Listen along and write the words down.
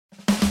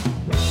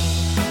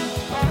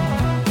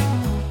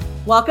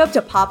Welcome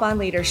to Pop on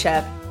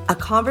Leadership, a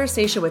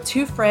conversation with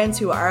two friends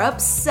who are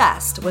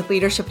obsessed with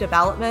leadership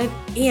development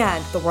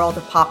and the world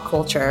of pop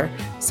culture.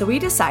 So we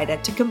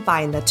decided to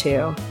combine the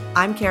two.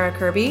 I'm Kara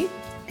Kirby.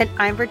 And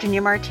I'm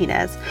Virginia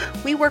Martinez.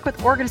 We work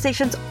with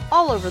organizations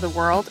all over the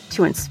world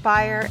to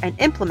inspire and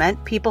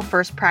implement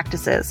people-first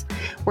practices.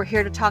 We're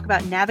here to talk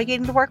about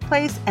navigating the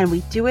workplace, and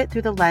we do it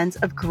through the lens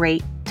of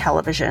great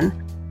television.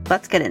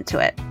 Let's get into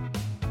it.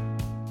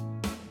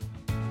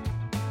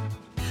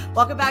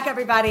 Welcome back,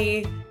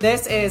 everybody.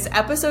 This is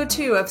episode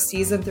 2 of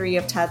season 3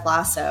 of Ted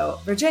Lasso.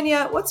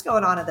 Virginia, what's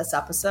going on in this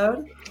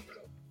episode?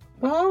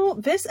 Well,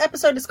 this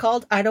episode is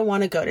called I Don't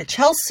Want to Go to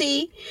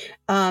Chelsea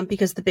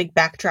because the big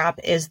backdrop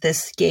is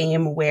this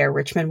game where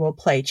Richmond will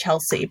play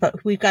Chelsea.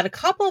 But we've got a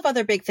couple of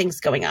other big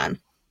things going on.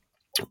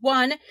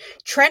 One,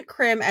 Trent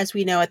Crimm, as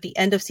we know, at the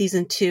end of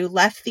season 2,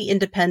 left the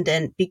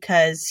Independent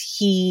because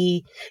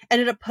he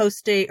ended up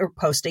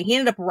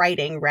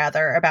writing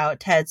about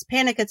Ted's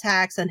panic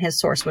attacks, and his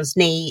source was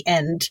Nate,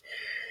 and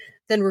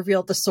then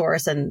revealed the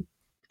source. And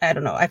I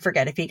don't know, I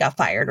forget if he got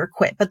fired or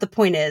quit. But the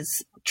point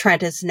is,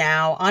 Trent is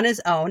now on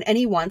his own, and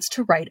he wants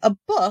to write a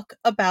book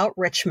about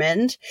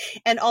Richmond.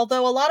 And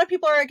although a lot of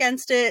people are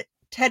against it,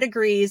 Ted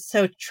agrees.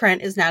 So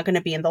Trent is now going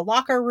to be in the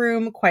locker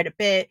room quite a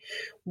bit.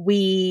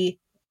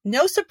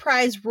 No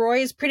surprise, Roy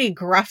is pretty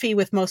gruffy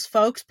with most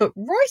folks, but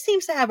Roy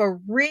seems to have a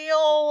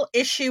real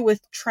issue with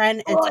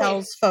Trent and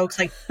tells folks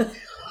like,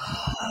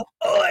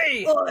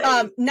 Oi!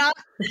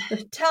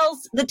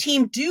 Tells the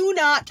team, do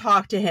not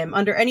talk to him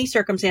under any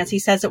circumstance. He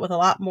says it with a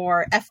lot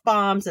more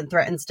F-bombs and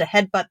threatens to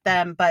headbutt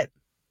them.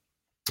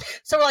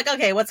 So we're like,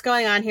 okay, what's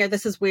going on here?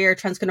 This is weird.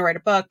 Trent's going to write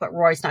a book, but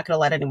Roy's not going to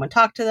let anyone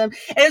talk to them.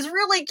 And it's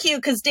really cute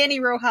because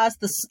Danny Rojas,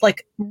 this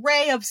like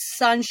ray of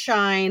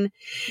sunshine,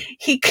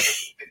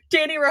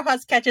 Danny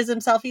Rojas catches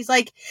himself. He's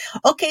like,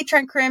 okay,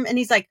 Trent Crimm. And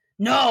he's like,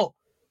 no,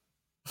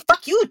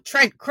 fuck you,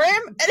 Trent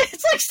Crimm. And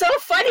it's like so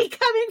funny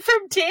coming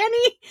from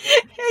Danny.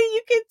 And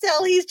you can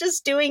tell he's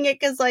just doing it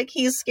because like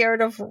he's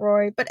scared of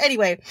Roy. But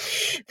anyway,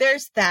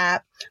 there's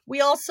that.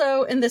 We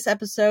also in this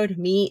episode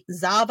meet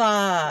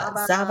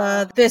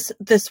Zava, this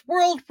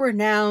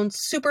world-renowned,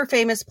 super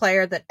famous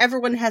player that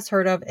everyone has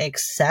heard of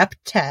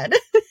except Ted.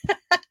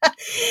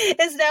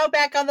 Is now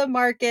back on the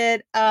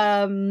market.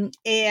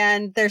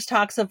 And there's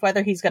talks of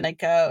whether he's going to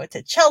go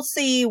to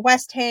Chelsea,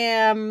 West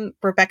Ham.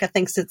 Rebecca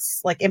thinks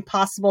it's like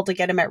impossible to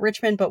get him at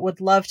Richmond, but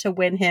would love to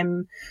win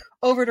him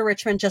over to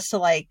Richmond just to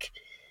like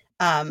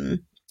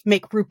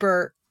make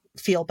Rupert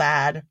feel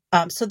bad.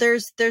 So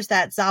there's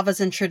that.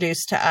 Zava's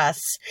introduced to us.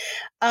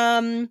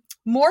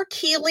 More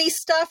Keeley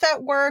stuff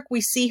at work.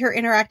 We see her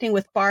interacting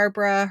with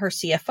Barbara, her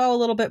CFO, a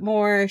little bit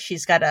more.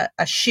 She's got a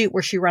shoot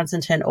where she runs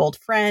into an old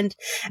friend.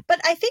 But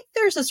I think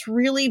there's this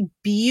really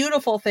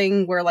beautiful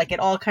thing where like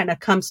it all kind of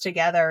comes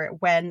together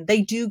when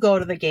they do go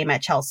to the game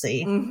at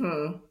Chelsea.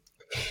 Mm-hmm.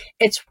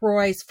 It's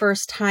Roy's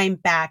first time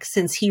back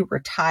since he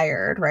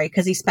retired, right?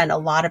 Because he spent a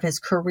lot of his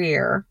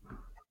career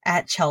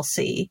at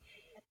Chelsea.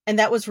 And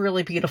that was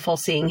really beautiful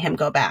seeing him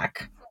go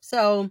back.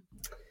 So,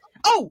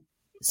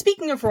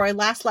 speaking of Roy,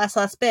 last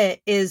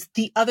bit is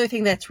the other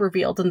thing that's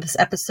revealed in this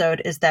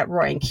episode is that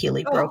Roy and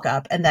Keeley broke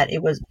up, and that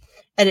it was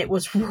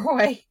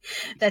Roy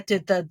that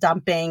did the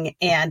dumping,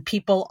 and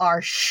people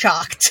are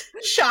shocked.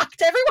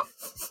 Everyone.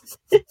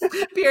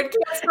 Beard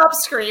can't stop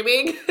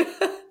screaming.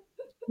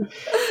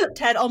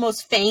 Ted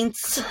almost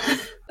faints.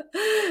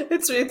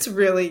 It's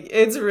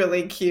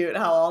really cute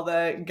how all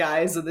the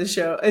guys in the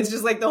show, it's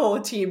just like the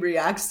whole team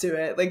reacts to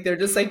it. Like they're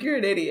just like, you're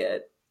an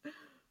idiot.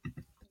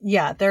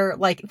 Yeah, they're in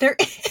the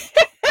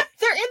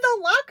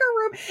locker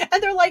room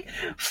and they're like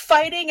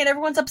fighting and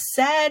everyone's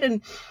upset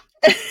and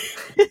and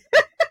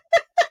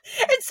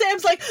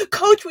Sam's like,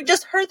 Coach, we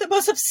just heard the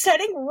most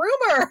upsetting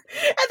rumor.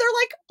 And they're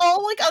like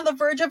all like on the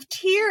verge of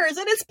tears.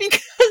 And it's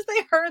because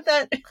they heard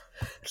that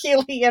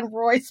Keeley and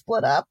Roy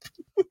split up.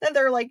 And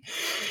they're like,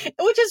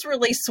 which is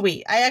really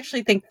sweet. I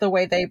actually think the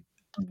way they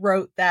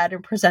wrote that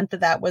and presented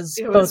that was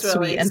both really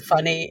sweet and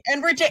funny.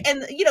 And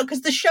you know,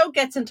 because the show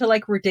gets into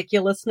like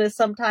ridiculousness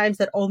sometimes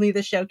that only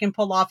the show can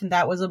pull off. And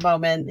that was a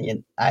moment.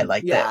 And I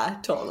liked it. Yeah,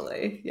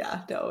 totally.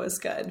 Yeah, no, it was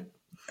good.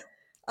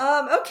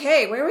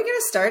 Okay, where are we going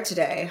to start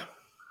today?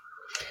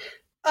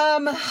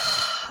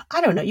 I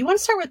don't know. You want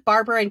to start with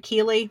Barbara and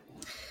Keeley?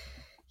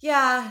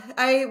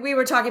 Yeah, we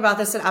were talking about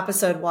this in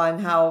episode 1,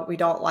 how we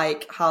don't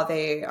like how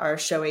they are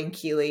showing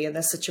Keeley in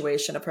this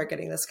situation of her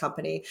getting this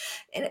company.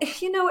 And,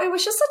 you know, it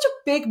was just such a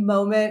big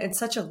moment and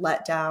such a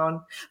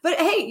letdown. But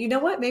hey, you know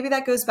what? Maybe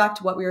that goes back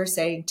to what we were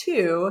saying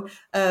too,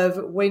 of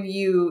when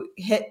you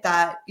hit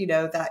that, you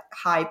know, that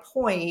high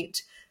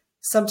point,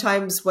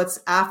 sometimes what's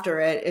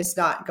after it is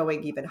not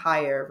going even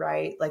higher,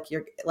 right? Like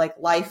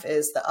life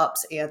is the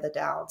ups and the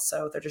downs.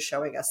 So they're just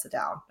showing us the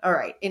down. All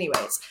right.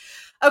 Anyways.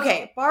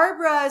 Okay.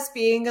 Barbara's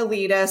being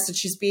elitist and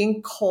she's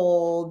being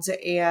cold.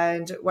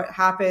 And what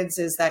happens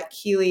is that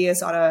Keeley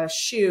is on a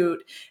shoot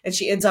and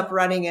she ends up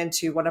running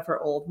into one of her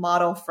old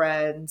model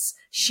friends,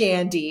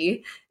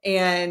 Shandy.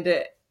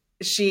 And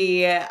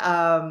she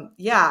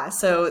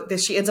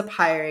she ends up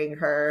hiring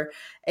her,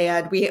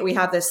 and we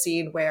have this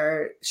scene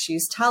where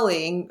she's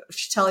telling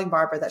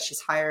Barbara that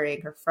she's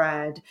hiring her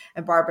friend,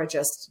 and Barbara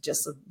just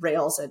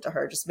rails into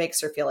her, just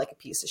makes her feel like a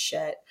piece of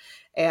shit.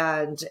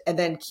 And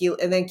then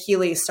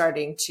Keeley's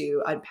starting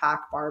to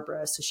unpack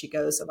Barbara, so she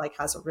goes and like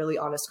has a really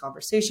honest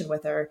conversation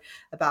with her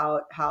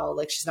about how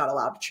like she's not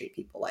allowed to treat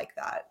people like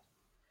that.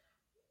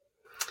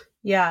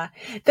 Yeah.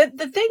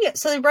 The thing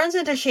is, so he runs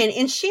into Shandy,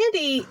 and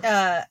Shandy,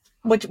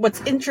 what's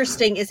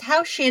interesting is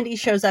how Shandy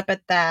shows up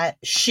at that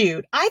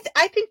shoot. I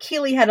think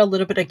Keeley had a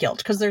little bit of guilt,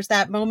 because there's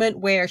that moment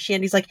where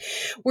Shandy's like,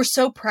 "We're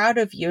so proud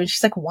of you," and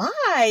she's like,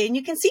 "Why?" And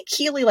you can see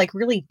Keeley like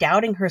really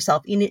doubting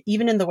herself,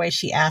 even in the way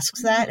she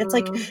asks that. It's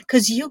like,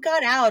 because you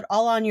got out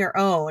all on your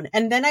own.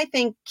 And then I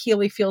think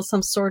Keeley feels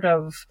some sort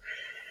of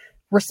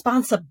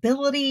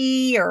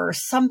responsibility or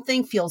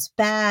something, feels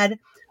bad.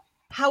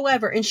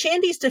 However, in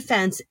Shandy's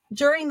defense,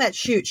 during that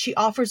shoot, she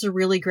offers a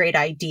really great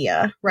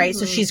idea, right?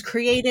 So she's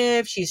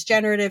creative, she's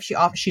generative,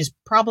 she's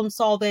problem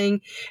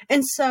solving.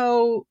 And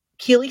so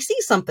Keeley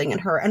sees something in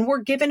her, and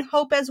we're given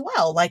hope as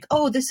well. Like,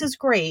 oh, this is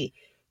great.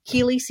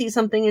 Keeley sees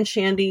something in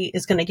Shandy,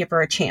 is going to give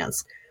her a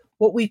chance.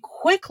 What we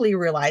quickly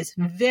realize,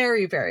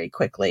 very, very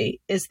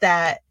quickly, is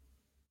that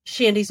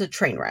Shandy's a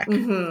train wreck.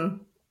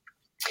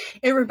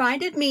 It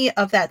reminded me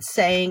of that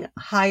saying,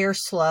 hire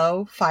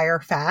slow,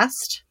 fire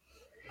fast.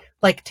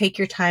 Like, take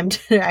your time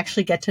to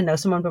actually get to know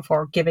someone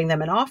before giving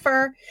them an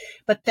offer.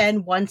 But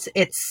then once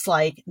it's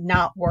like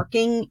not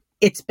working,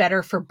 it's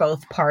better for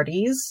both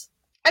parties.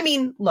 I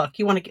mean, look,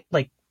 you want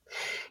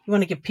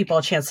to give people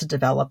a chance to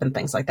develop and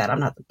things like that.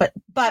 But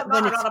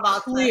when it's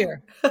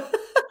clear,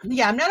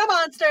 yeah, I'm not a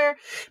monster.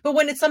 But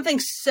when it's something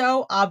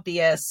so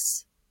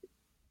obvious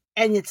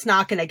and it's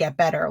not going to get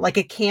better, like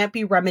it can't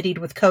be remedied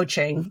with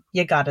coaching,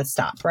 you got to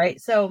stop, right?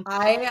 So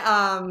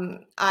hire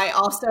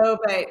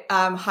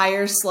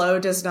slow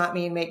does not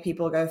mean make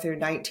people go through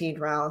 19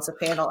 rounds of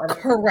panel.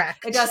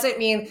 Correct. It doesn't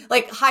mean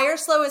like hire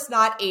slow is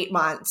not 8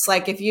 months.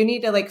 Like if you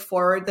need to like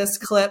forward this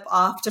clip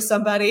off to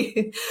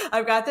somebody,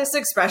 I've got this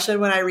expression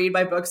when I read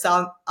my books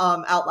out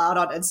loud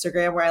on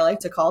Instagram where I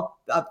like to call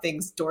up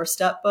things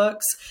doorstep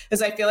books,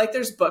 is I feel like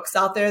there's books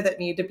out there that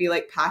need to be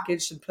like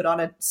packaged and put on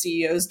a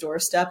CEO's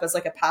doorstep as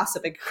like a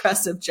passive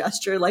aggressive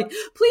gesture. Like,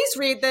 please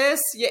read this,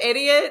 you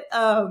idiot.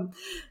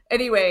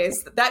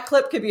 Anyways, that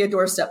clip could be a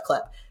doorstep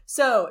clip.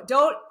 So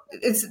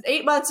it's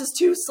 8 months is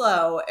too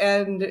slow.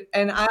 And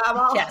I'm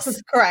all,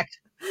 yes, correct.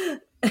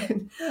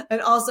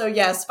 And also,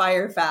 yes,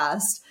 fire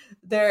fast.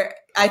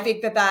 I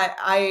think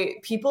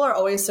people are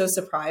always so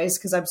surprised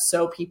because I'm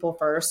so people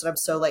first and I'm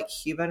so like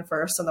human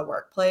first in the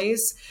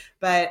workplace.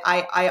 But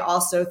I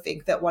also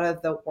think that one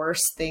of the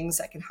worst things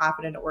that can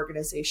happen in an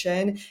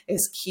organization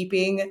is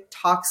keeping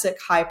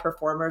toxic high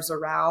performers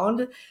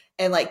around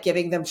and like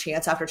giving them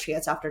chance after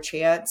chance after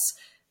chance.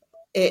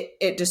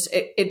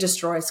 It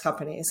destroys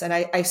companies. And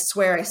I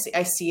swear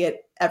I see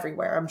it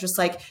everywhere. I'm just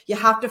like, you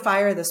have to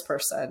fire this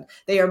person.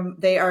 They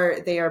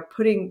are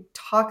putting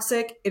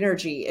toxic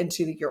energy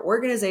into your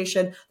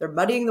organization. They're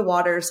muddying the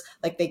waters.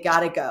 Like they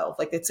gotta go.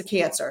 Like it's a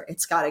cancer.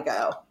 It's gotta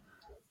go.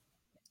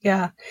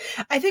 Yeah.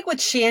 I think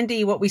with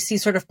Shandy, what we see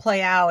sort of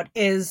play out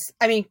is,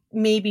 I mean,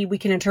 maybe we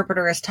can interpret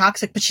her as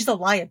toxic, but she's a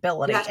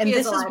liability. Yeah, and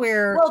this is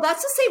where, well,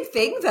 that's the same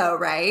thing though,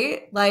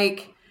 right?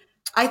 Like,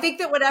 I think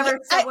that whenever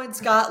someone's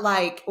got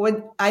like,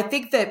 I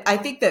think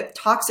that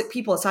toxic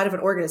people inside of an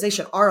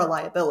organization are a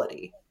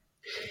liability.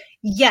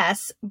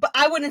 Yes, but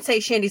I wouldn't say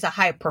Shandy's a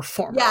high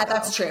performer. Yeah,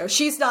 that's true.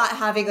 She's not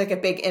having like a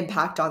big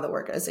impact on the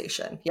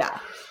organization. Yeah.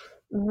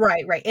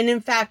 Right. And in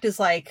fact is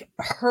like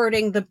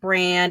hurting the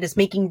brand, is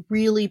making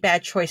really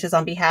bad choices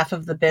on behalf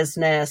of the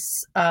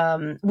business,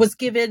 was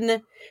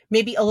given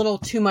maybe a little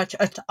too much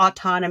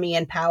autonomy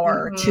and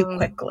power too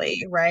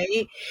quickly.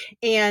 Right.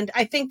 And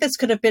I think this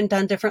could have been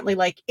done differently,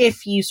 like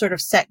if you sort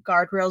of set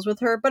guardrails with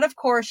her. But of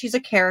course, she's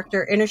a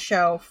character in a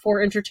show for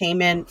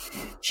entertainment.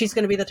 She's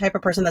going to be the type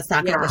of person that's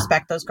not going to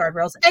respect those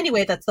guardrails.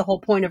 Anyway, that's the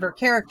whole point of her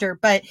character.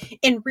 But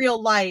in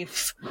real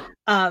life,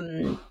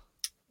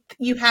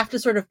 you have to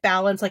sort of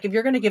balance, like if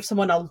you're going to give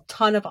someone a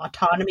ton of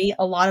autonomy,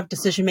 a lot of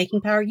decision-making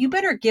power, you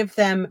better give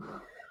them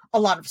a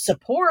lot of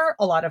support,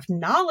 a lot of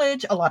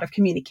knowledge, a lot of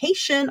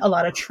communication, a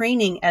lot of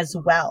training as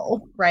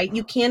well, right?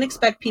 You can't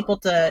expect people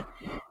to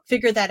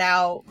figure that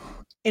out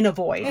in a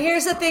void. And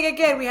here's the thing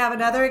again, we have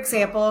another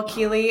example.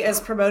 Keeley is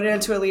promoted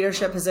into a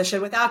leadership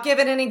position without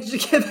giving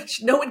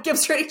no one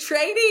gives her any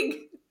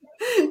training.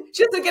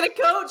 She doesn't get a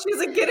coach. She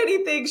doesn't get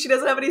anything. She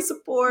doesn't have any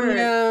support.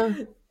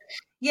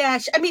 Yeah,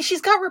 I mean,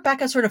 she's got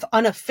Rebecca sort of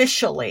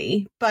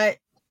unofficially, but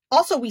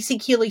also we see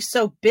Keeley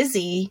so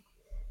busy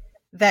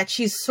that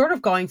she's sort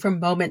of going from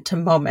moment to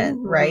moment,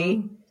 right?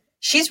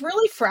 She's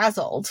really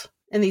frazzled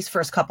in these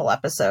first couple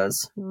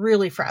episodes,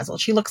 really frazzled.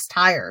 She looks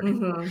tired.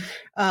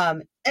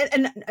 And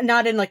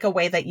not in like a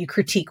way that you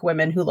critique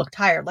women who look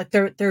tired. Like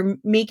they're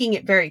making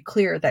it very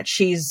clear that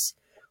she's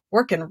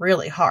working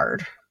really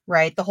hard,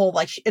 right? The whole,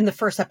 like in the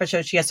first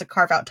episode, she has to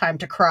carve out time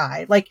to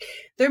cry. Like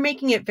they're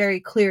making it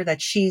very clear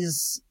that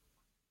she's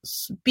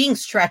being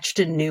stretched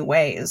in new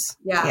ways.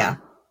 Yeah.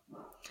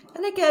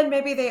 And again,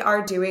 maybe they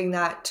are doing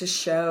that to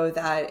show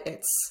that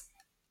it's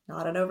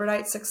not an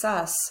overnight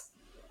success.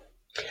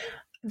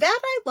 That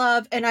I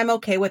love, and I'm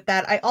okay with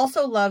that. I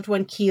also loved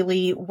when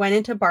Keeley went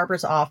into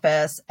Barbara's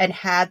office and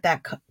had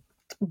that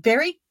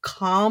very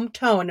calm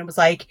tone and was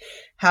like,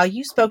 how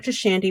you spoke to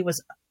Shandy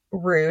was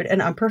rude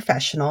and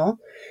unprofessional.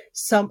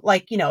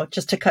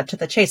 Just to cut to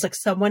the chase, like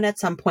someone at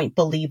some point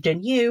believed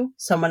in you,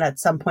 someone at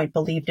some point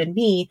believed in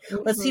me.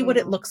 Mm-hmm. Let's see what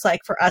it looks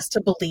like for us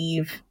to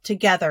believe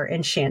together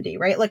in Shandy,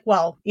 right? Like,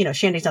 well,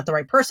 Shandy's not the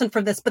right person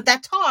for this, but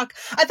that talk,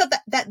 I thought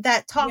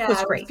that talk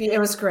was great. It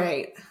was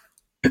great.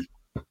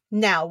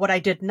 Now, what I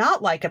did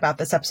not like about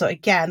this episode,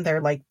 again,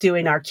 they're like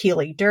doing our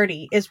Keeley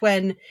dirty, is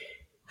when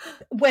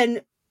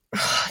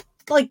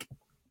like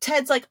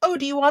Ted's like, oh,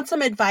 do you want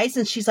some advice?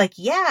 And she's like,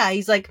 yeah.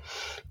 He's like,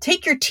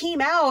 take your team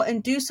out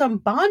and do some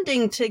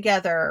bonding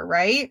together,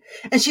 right?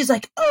 And she's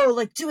like, oh,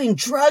 like doing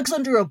drugs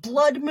under a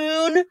blood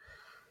moon?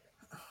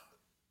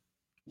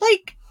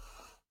 Like,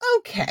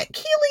 okay.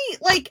 Keeley,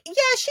 like, yeah,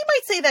 she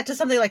might say that to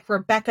something like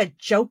Rebecca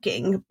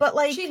joking, but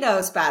like... She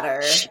knows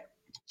better.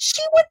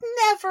 She would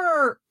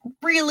never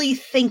really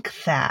think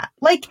that.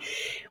 Like,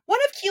 one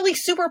of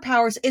Keeley's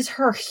superpowers is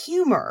her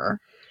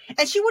humor.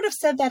 And she would have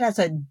said that as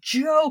a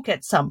joke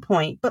at some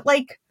point. But,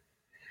 like,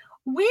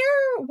 where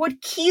would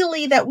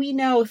Keeley that we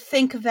know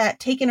think that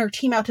taking her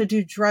team out to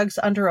do drugs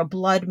under a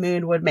blood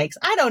moon would make...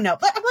 I don't know.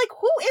 But I'm like,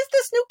 who is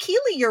this new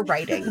Keeley you're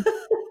writing?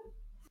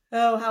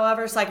 Oh,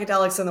 however,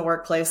 psychedelics in the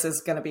workplace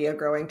is going to be a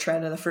growing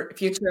trend in the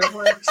future of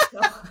work. So.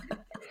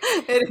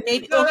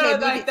 Maybe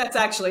that's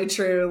actually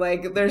true.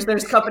 Like there's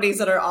companies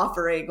that are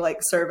offering like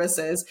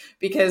services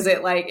because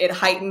it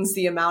heightens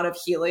the amount of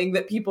healing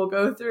that people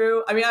go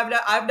through. I mean,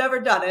 I've never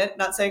done it,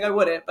 not saying I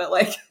wouldn't,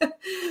 but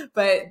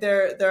but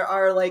there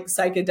are like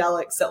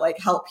psychedelics that like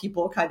help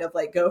people kind of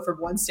like go from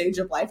one stage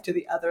of life to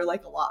the other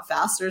like a lot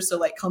faster. So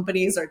like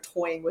companies are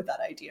toying with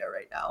that idea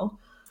right now.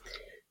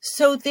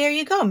 So there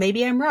you go.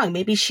 Maybe I'm wrong.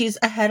 Maybe she's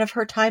ahead of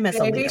her time as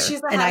a leader. Maybe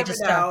she's ahead of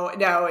her.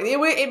 No.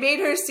 It made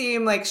her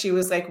seem like she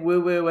was like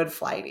woo-woo and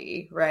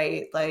flighty,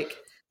 right? Like,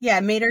 yeah,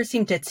 it made her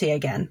seem ditzy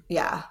again.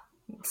 Yeah.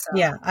 So.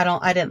 Yeah,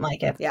 I didn't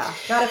like it. Yeah,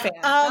 not a fan.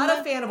 Not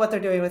a fan of what they're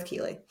doing with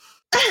Keeley.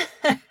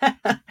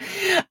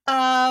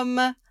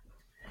 Zava.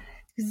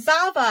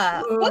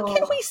 Ooh. What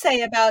can we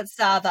say about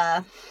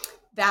Zava?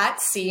 That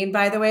scene,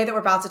 by the way, that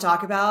we're about to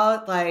talk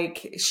about,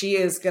 like, she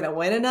is going to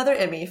win another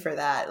Emmy for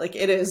that. Like,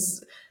 it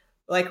is...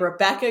 Like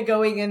Rebecca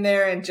going in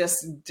there and just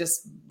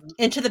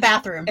into the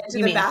bathroom.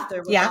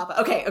 Bathroom. Yeah.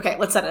 Okay.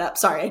 Let's set it up.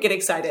 Sorry, I get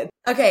excited.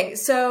 Okay,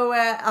 so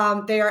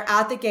they are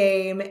at the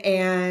game,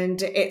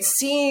 and it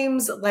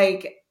seems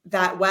like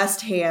that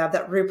West Ham,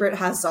 that Rupert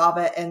has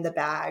Zava in the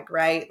bag,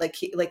 right? Like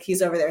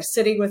he's over there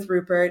sitting with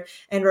Rupert,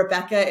 and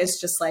Rebecca is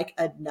just like,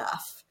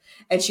 enough.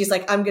 And she's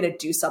like, I'm going to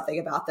do something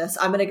about this.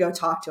 I'm going to go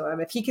talk to him.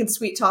 If he can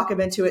sweet talk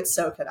him into it,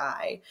 so can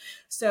I.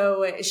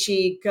 So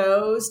she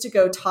goes to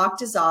go talk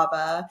to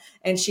Zava,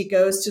 and she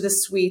goes to the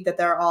suite that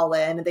they're all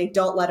in, and they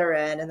don't let her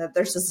in. And then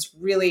there's this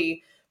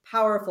really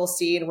powerful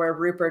scene where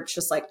Rupert's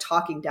just like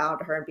talking down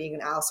to her and being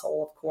an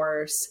asshole, of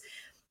course.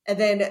 And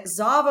then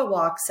Zava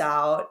walks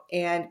out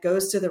and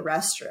goes to the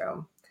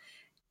restroom,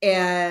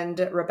 and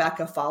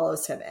Rebecca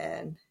follows him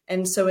in.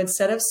 And so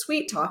instead of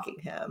sweet talking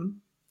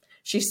him,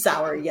 she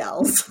sour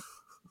yells.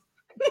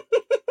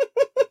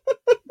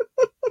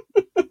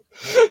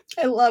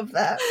 I love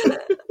that.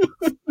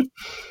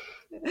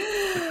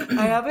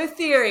 I have a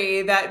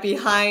theory that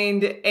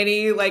behind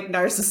any like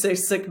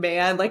narcissistic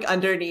man, like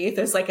underneath,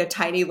 there's like a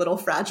tiny little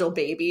fragile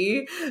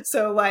baby.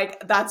 So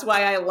like that's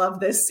why I love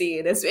this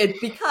scene. It's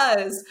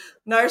because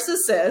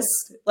narcissists,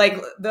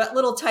 like that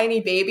little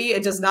tiny baby,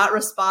 it does not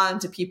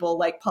respond to people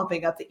like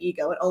pumping up the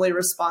ego. It only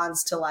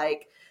responds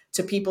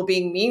to people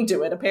being mean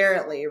to it,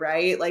 apparently,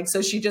 right? Like,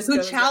 so she just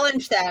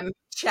challenge them.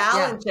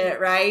 Challenge it,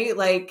 right?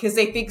 Like, because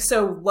they think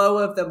so low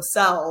of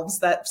themselves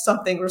that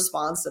something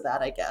responds to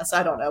that, I guess.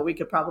 I don't know. We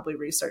could probably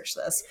research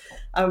this.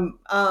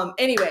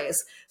 Anyways,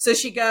 so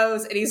she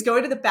goes, and he's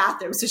going to the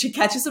bathroom. So she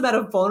catches him at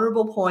a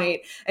vulnerable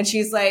point, and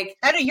she's like...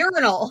 At a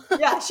urinal.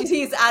 Yeah,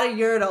 he's at a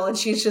urinal, and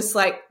she's just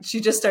like,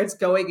 she just starts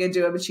going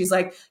into him, and she's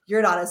like,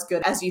 you're not as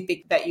good as you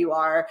think that you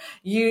are.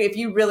 If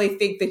you really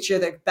think that you're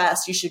the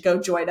best, you should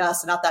go join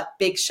us, and not that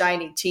big,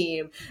 shiny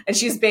team. And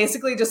she's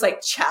basically just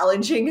like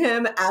challenging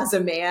him as a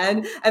man.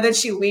 And then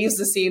she leaves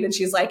the scene, and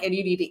she's like, and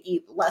you need to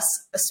eat less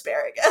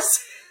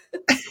asparagus.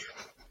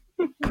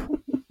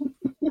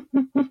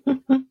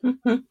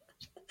 And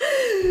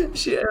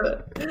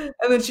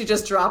then she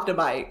just dropped a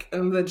mic,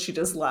 and then she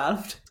just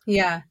left.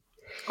 Yeah.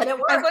 And it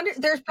worked. I wonder,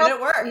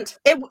 it worked.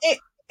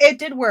 It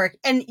did work.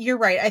 And you're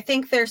right. I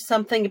think there's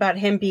something about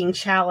him being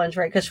challenged,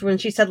 right? Because when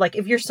she said, like,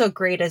 if you're so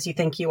great as you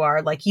think you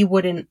are, like,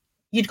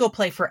 you'd go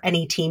play for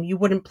any team. You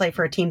wouldn't play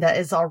for a team that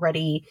is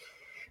already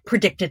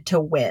predicted to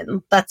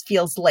win. That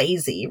feels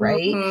lazy,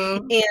 right?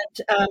 Mm-hmm.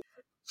 And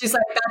she's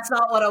like, that's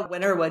not what a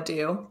winner would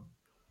do.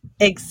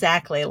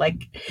 Exactly.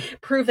 Like,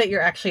 prove that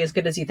you're actually as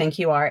good as you think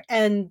you are.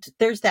 And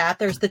there's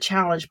the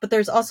challenge, but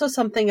there's also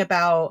something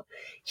about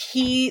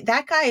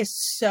that guy is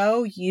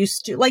so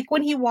used to, like,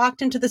 when he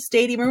walked into the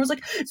stadium, everyone was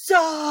like,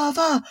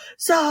 Zava,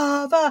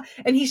 Zava.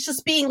 And he's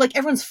just being like,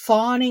 everyone's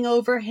fawning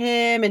over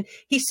him. And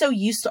he's so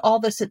used to all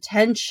this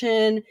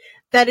attention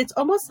that it's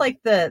almost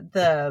like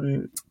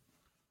the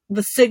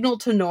signal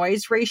to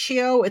noise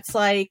ratio. It's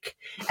like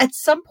at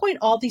some point,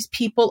 all these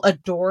people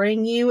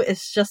adoring you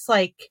is just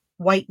like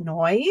white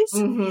noise.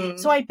 Mm-hmm.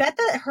 So I bet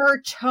that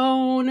her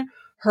tone,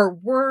 her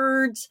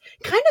words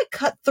kind of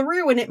cut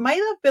through. And it might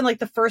have been like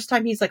the first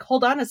time he's like,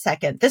 hold on a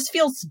second. This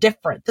feels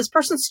different. This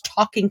person's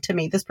talking to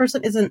me. This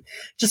person isn't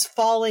just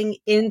falling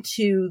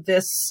into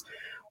this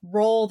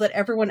role that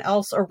everyone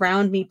else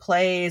around me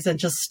plays and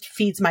just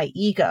feeds my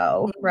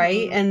ego. Mm-hmm.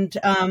 Right. And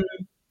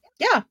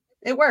yeah,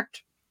 it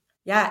worked.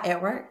 Yeah,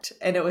 it worked.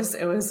 And it was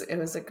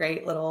a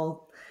great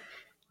little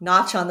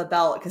notch on the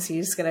belt because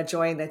he's going to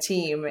join the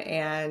team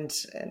and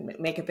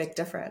make a big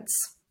difference.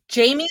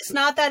 Jamie's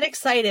not that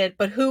excited,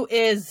 but who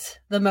is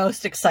the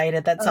most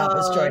excited that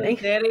Zava's joining?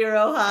 Danny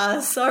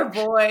Rojas, our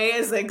boy,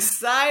 is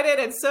excited,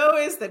 and so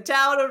is the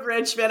town of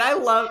Richmond.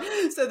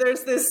 So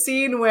there's this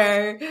scene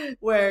where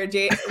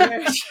Jamie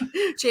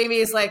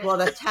is like, well,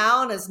 the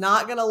town is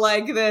not going to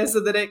like this,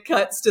 and then it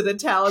cuts to the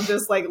town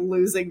just like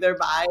losing their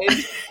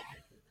mind.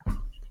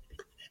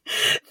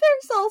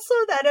 There's also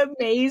that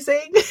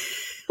amazing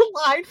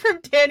line from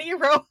Danny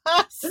Rojas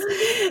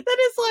that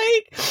is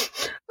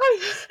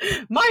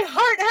like, my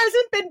heart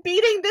hasn't been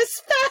beating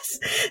this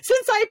fast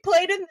since I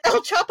played in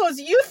El Chapo's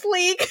youth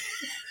league.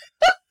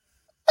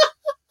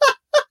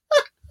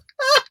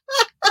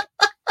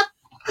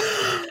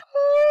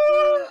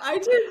 I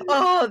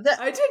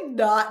did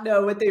not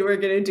know what they were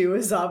going to do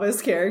with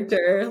Zava's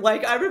character.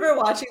 Like, I remember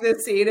watching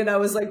this scene and I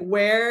was like,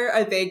 where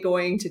are they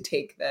going to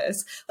take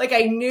this? Like,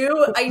 I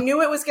knew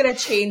it was going to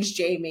change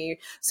Jamie.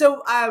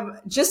 So,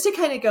 just to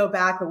kind of go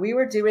back, when we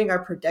were doing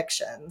our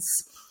predictions,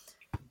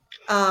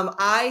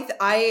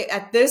 I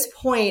at this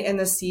point in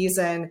the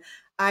season,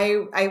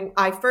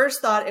 I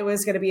first thought it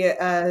was going to be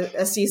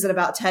a season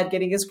about Ted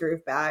getting his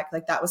groove back.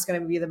 Like, that was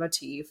going to be the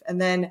motif. And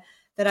then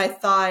I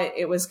thought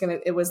it was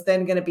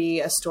then going to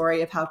be a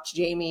story of how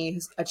Jamie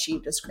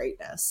achieved his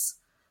greatness.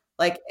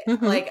 Like,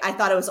 Mm-hmm. like I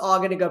thought it was all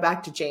going to go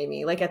back to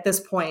Jamie. Like, at this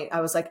point, I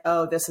was like,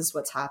 oh, this is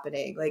what's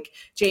happening. Like,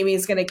 Jamie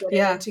is going to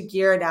get into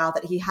gear now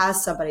that he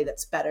has somebody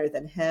that's better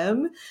than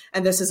him.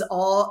 And this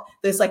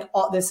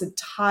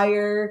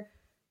entire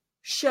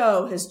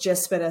show has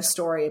just been a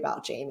story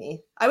about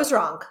Jamie. I was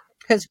wrong.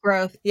 His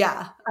growth.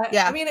 Yeah.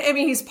 I mean,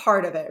 he's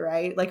part of it,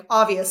 right? Like,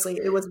 obviously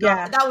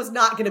that was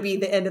not going to be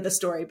the end of the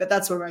story, but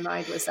that's where my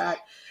mind was at.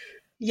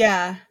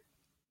 Yeah.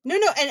 No.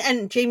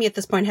 And Jamie at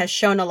this point has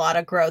shown a lot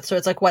of growth. So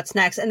it's like, what's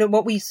next? And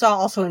what we saw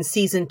also in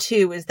season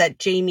 2 is that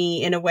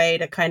Jamie, in a way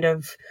to kind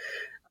of,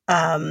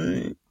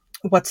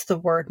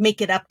 make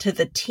it up to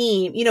the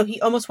team. You know, he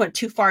almost went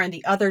too far in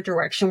the other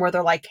direction where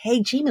they're like, hey,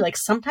 Jamie, like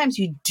sometimes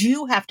you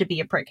do have to be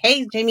a prick.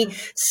 Hey, Jamie,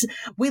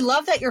 we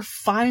love that you're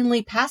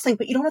finally passing,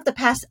 but you don't have to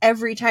pass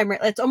every time. Right?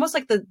 It's almost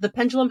like the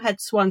pendulum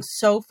had swung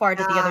so far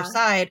to the other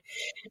side.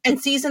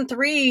 And season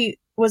 3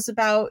 was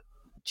about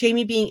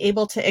Jamie being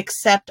able to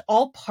accept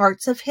all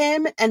parts of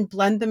him and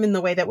blend them in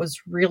the way that was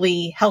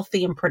really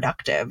healthy and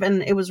productive.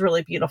 And it was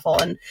really beautiful.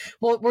 And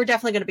we're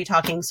definitely going to be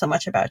talking so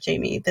much about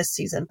Jamie this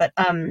season. But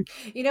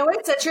you know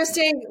what's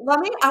interesting?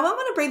 I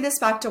want to bring this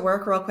back to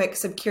work real quick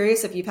because I'm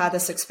curious if you've had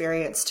this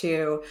experience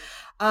too.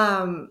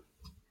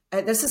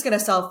 This is going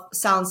to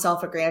sound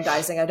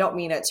self-aggrandizing. I don't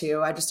mean it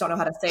to. I just don't know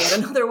how to say it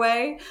another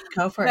way.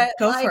 Go for it.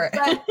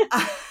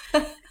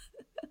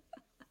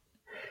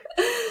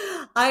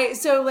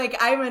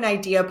 I'm an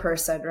idea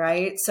person,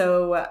 right?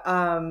 So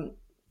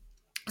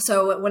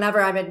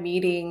whenever I'm in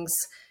meetings,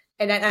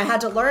 and I had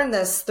to learn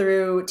this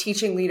through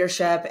teaching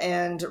leadership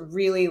and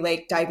really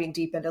like diving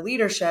deep into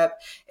leadership,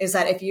 is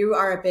that if you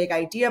are a big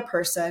idea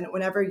person,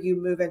 whenever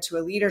you move into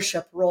a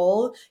leadership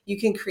role, you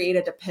can create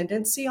a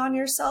dependency on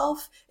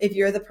yourself if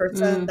you're the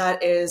person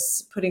that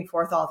is putting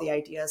forth all the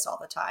ideas all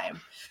the time.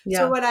 Yeah.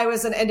 So when I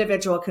was an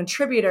individual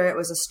contributor, it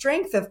was a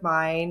strength of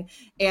mine,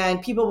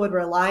 and people would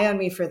rely on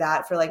me for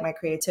that, for like my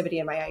creativity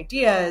and my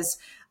ideas.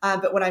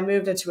 But when I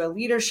moved into a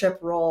leadership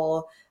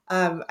role,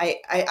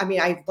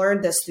 I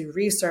learned this through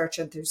research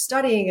and through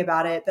studying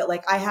about it, but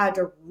like I had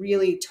to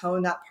really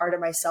tone that part of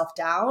myself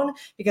down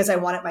because I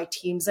wanted my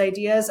team's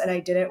ideas and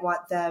I didn't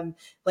want them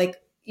like,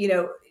 you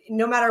know,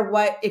 no matter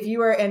what, if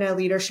you are in a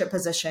leadership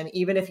position,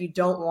 even if you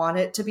don't want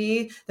it to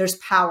be, there's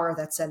power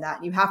that's in that.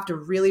 And you have to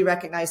really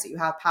recognize that you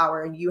have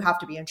power and you have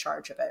to be in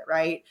charge of it.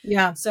 Right.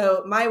 Yeah.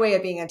 So my way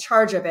of being in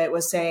charge of it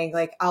was saying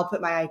like, I'll put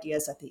my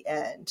ideas at the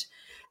end.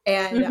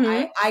 And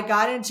I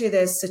got into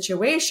this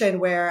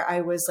situation where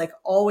I was like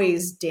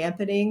always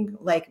dampening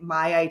like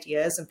my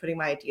ideas and putting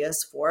my ideas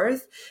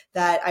forth,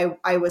 that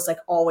I was like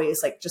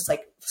always like just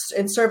like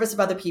in service of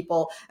other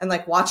people and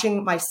like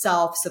watching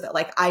myself so that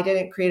like I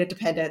didn't create a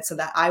dependence and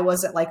that I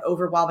wasn't like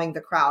overwhelming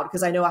the crowd,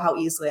 because I know how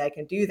easily I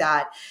can do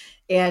that.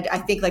 And I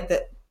think like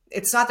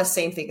it's not the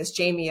same thing as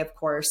Jamie, of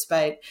course,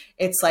 but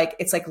it's like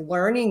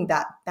learning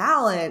that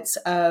balance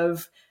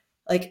of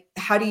like,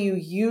 how do you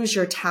use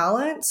your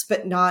talents,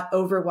 but not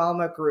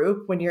overwhelm a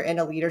group when you're in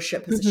a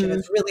leadership position? Mm-hmm.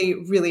 It's really,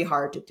 really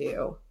hard to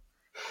do.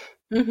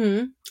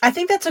 Mm-hmm. I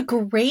think that's a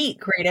great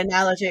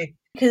analogy,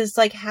 because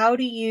like, how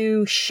do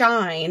you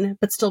shine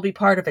but still be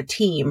part of a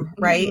team,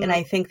 right? Mm-hmm. And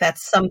I think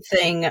that's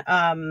something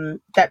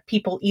that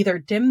people either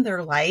dim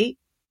their light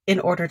in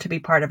order to be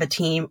part of a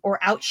team, or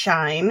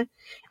outshine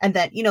and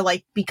then,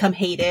 like, become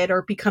hated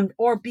or become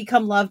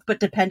loved but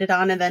depended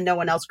on, and then no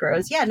one else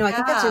grows. Yeah, no, I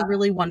think that's a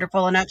really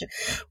wonderful analogy.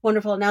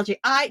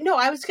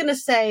 I was going to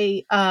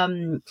say,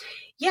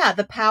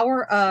 the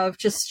power of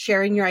just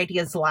sharing your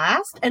ideas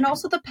last, and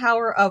also the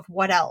power of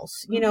what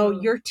else,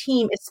 your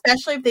team,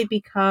 especially if they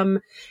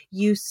become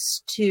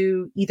used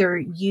to either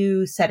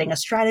you setting a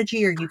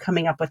strategy or you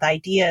coming up with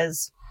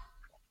ideas.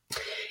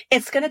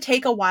 It's going to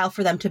take a while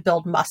for them to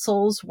build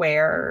muscles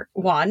where,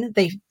 one,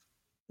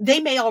 they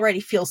may already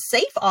feel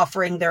safe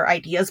offering their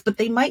ideas, but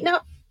they might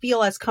not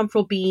feel as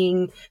comfortable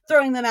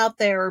throwing them out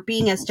there or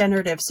being as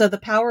generative. So the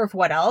power of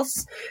what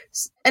else,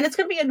 and it's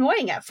going to be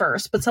annoying at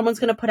first, but someone's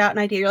going to put out an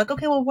idea. You're like,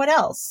 okay, well, what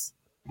else?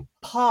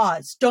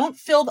 Pause. Don't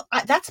fill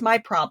that's my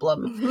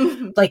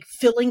problem. Like,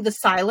 filling the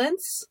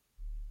silence.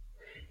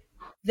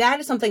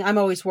 That is something I'm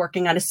always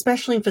working on,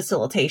 especially in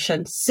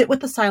facilitation. Sit with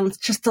the silence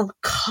just a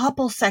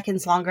couple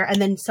seconds longer, and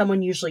then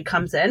someone usually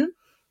comes in.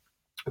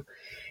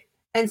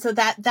 And so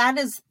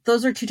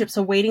those are 2 tips.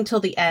 So waiting till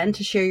the end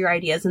to share your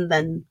ideas, and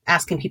then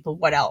asking people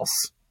what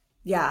else.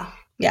 Yeah.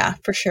 Yeah,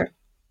 for sure.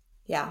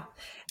 Yeah.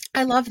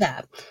 I love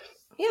that.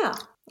 Yeah.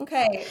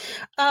 Okay.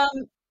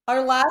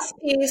 Our last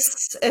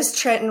piece is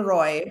Trent and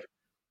Roy.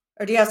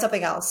 Or do you have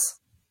something else?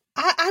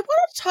 I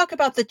want to talk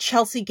about the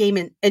Chelsea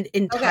game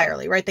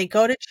entirely, right? They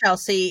go to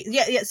Chelsea.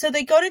 Yeah. So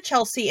they go to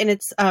Chelsea, and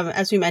it's,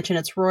 as we mentioned,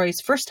 it's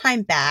Roy's first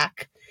time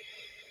back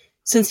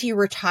since he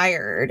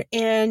retired.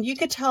 And you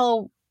could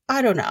tell,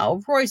 I don't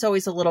know, Roy's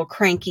always a little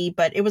cranky,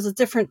 but it was a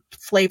different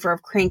flavor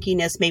of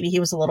crankiness. Maybe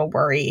he was a little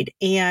worried.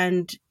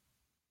 And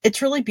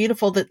it's really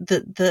beautiful that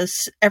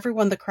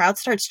the crowd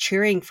starts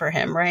cheering for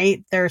him,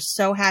 right? They're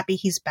so happy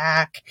he's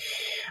back.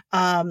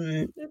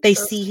 They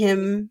see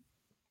him.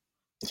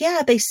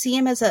 Yeah, they see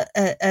him as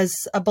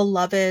a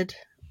beloved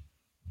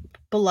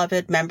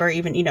member,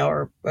 even,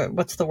 or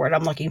what's the word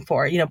I'm looking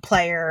for?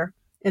 Player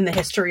in the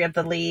history of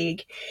the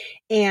league.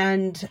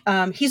 And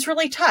he's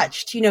really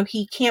touched.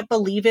 He can't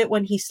believe it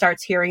when he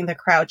starts hearing the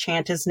crowd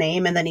chant his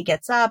name, and then he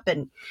gets up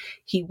and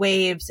he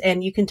waves,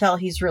 and you can tell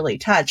he's really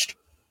touched.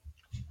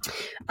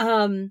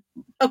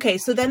 Okay,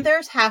 so then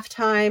there's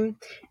halftime,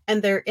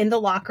 and they're in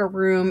the locker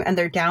room, and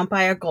they're down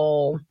by a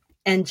goal.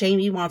 And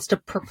Jamie wants to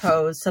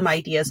propose some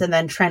ideas, and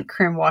then Trent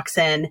Krim walks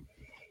in,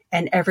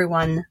 and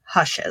everyone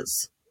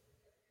hushes.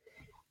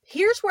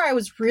 Here's where I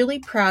was really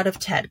proud of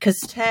Ted, because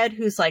Ted,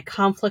 who's like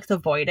conflict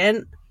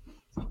avoidant,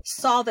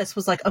 saw this,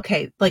 was like,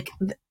 okay, like,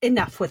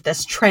 enough with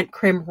this Trent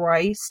Krim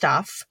Roy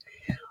stuff.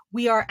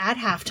 We are at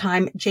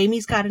halftime.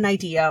 Jamie's got an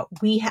idea.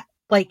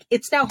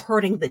 It's now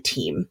hurting the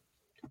team.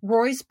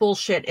 Roy's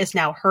bullshit is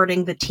now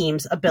hurting the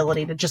team's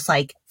ability to just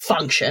like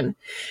function.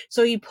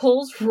 So he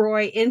pulls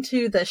Roy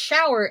into the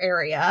shower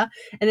area,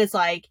 and it's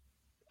like,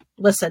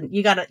 listen,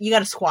 you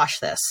gotta squash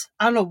this.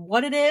 I don't know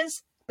what it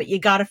is, but you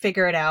gotta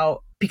figure it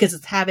out, because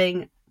it's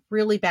having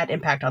really bad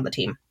impact on the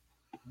team.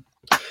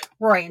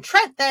 Roy and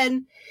Trent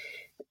then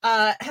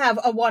have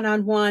a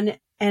one-on-one,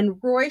 and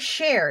Roy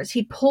shares.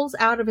 He pulls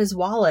out of his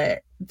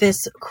wallet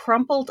this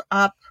crumpled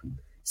up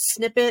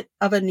snippet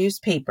of a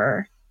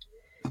newspaper.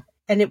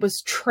 And it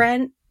was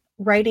Trent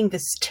writing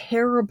this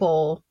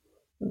terrible,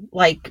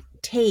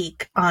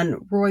 take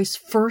on Roy's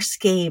first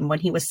game when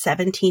he was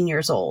 17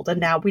 years old. And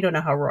now we don't know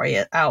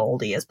how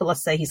old he is, but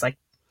let's say he's like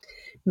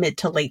mid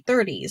to late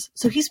 30s.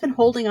 So he's been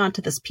holding on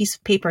to this piece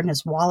of paper in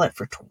his wallet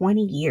for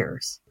 20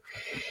 years.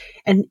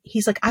 And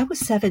he's like, I was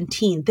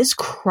 17. This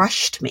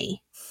crushed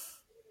me.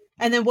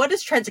 And then what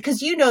does Trent,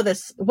 because you know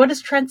this, what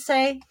does Trent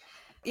say?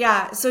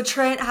 Yeah. So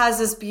Trent has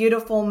this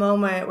beautiful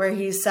moment where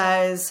he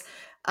says,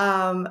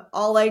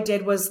 all I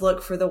did was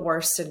look for the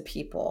worst in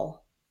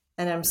people,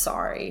 and I'm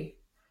sorry.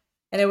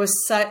 And it was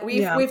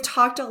we've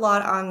talked a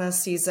lot on this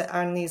season,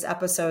 on these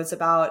episodes,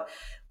 about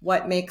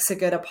what makes a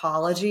good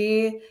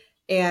apology.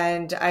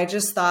 And I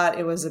just thought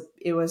it was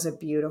a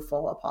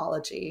beautiful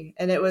apology.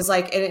 And it was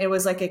like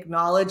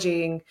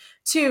acknowledging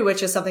too,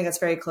 which is something that's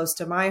very close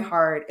to my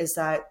heart, is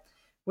that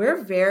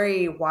we're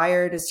very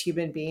wired as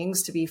human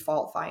beings to be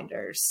fault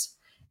finders.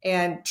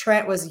 And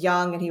Trent was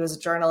young, and he was a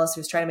journalist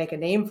who was trying to make a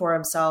name for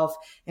himself.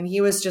 And he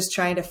was just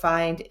trying to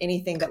find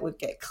anything that would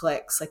get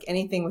clicks, like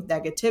anything with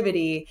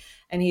negativity.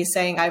 And he's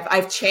saying,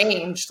 I've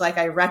changed. Like,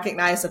 I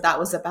recognize that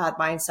was a bad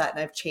mindset,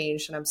 and I've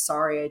changed. And I'm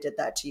sorry I did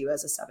that to you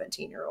as a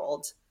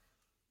 17-year-old.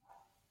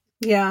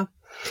 Yeah.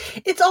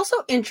 It's also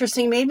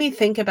interesting, made me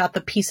think about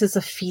the pieces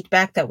of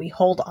feedback that we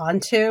hold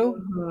on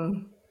to. Mm-hmm.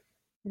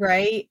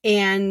 Right.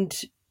 And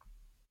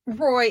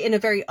Roy, in a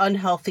very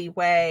unhealthy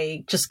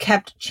way, just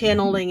kept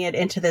channeling it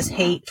into this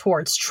hate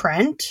towards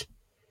Trent.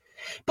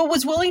 but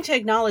was willing to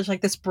acknowledge,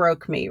 like, this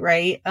broke me,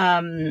 right?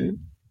 And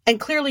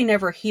clearly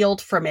never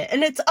healed from it.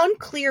 And it's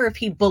unclear if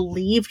he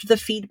believed the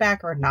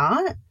feedback or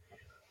not.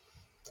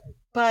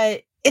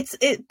 But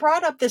it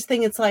brought up this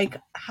thing. It's like,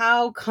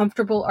 how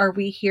comfortable are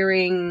we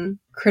hearing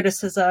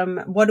criticism?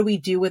 What do we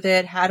do with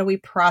it? How do we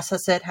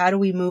process it? How do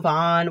we move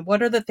on?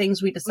 What are the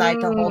things we decide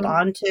to hold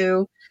on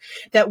to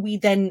that we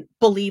then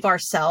believe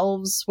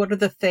ourselves? What are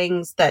the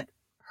things that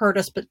hurt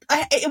us? But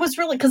it was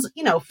really, because,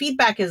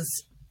 feedback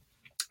is,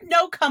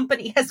 no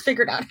company has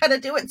figured out how to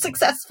do it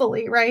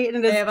successfully, right?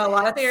 And they have a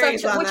lot of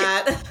theories on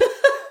that.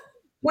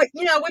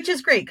 Which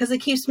is great, because it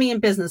keeps me in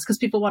business, because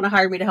people want to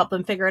hire me to help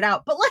them figure it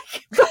out. But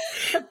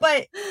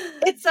but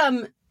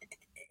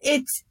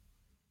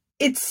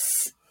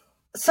it's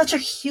such a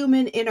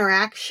human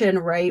interaction,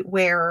 right?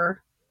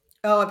 Where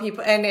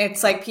and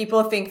it's like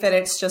people think that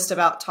it's just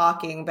about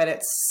talking, but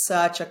it's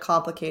such a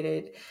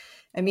complicated.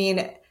 I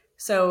mean,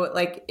 so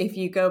like if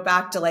you go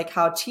back to like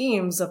how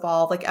teams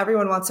evolve, like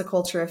everyone wants a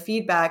culture of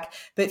feedback,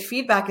 but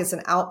feedback is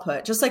an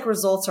output, just like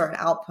results are an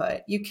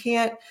output. You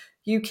can't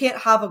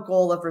have a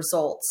goal of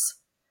results.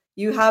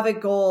 You have a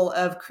goal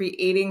of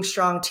creating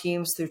strong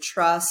teams through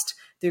trust,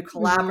 through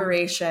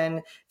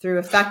collaboration, through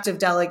effective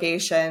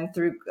delegation,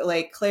 through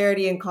like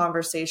clarity in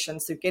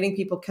conversations, through getting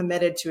people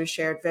committed to a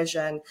shared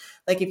vision.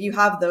 Like if you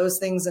have those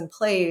things in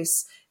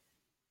place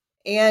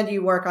and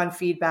you work on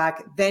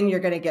feedback, then you're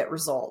going to get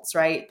results,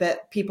 right?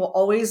 But people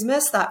always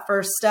miss that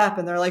first step,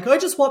 and they're like, I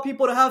just want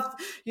people to have,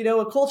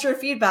 a culture of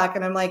feedback.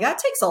 And I'm like, that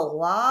takes a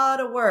lot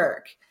of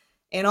work.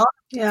 And all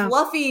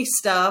fluffy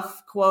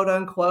stuff, quote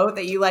unquote,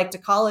 that you like to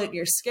call it,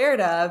 you're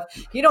scared of,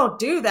 you don't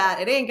do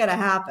that, it ain't going to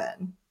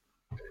happen.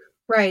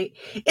 Right.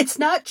 It's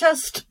not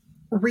just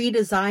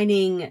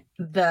redesigning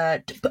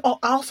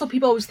also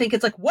people always think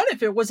it's like, what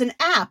if it was an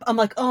app? I'm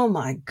like, oh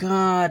my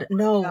God,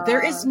 no,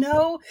 there is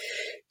no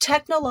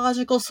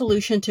technological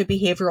solution to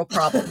behavioral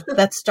problem.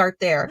 Let's start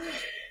there.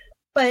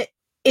 But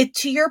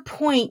to your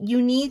point,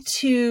 you need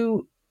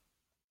to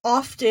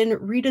often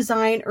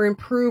redesign or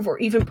improve or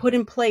even put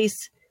in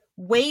place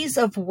ways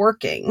of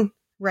working,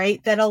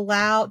 right? That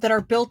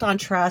are built on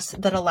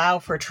trust, that allow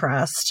for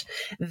trust,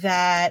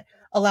 that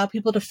allow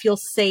people to feel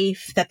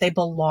safe, that they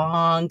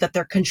belong, that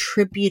they're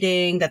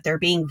contributing, that they're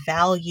being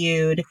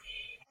valued.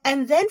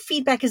 And then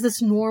feedback is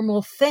this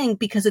normal thing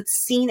because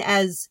it's seen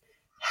as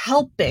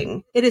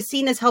helping. It is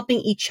seen as helping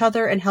each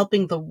other and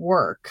helping the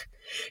work.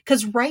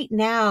 Because right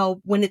now,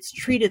 when it's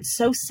treated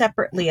so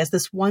separately as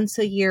this once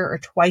a year or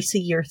twice a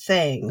year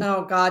thing.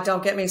 Oh God,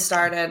 don't get me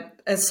started.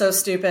 It's so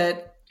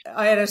stupid.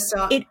 I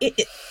understand.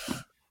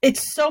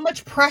 It's so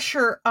much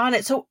pressure on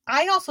it. So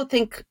I also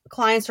think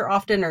clients or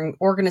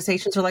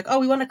organizations are like, oh,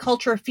 we want a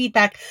culture of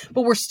feedback,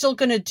 but we're still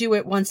going to do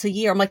it once a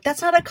year. I'm like,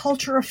 that's not a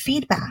culture of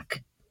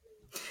feedback.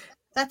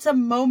 That's a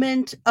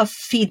moment of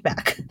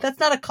feedback. That's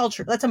not a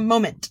culture. That's a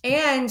moment.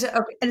 And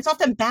it's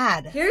often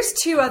bad. Here's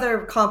two other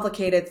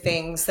complicated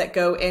things that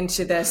go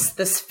into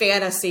this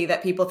fantasy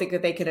that people think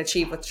that they can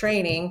achieve with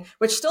training,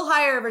 which still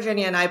hire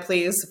Virginia and I,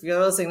 please, if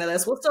you're listening to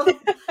this, we'll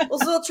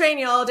still train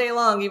you all day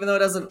long, even though it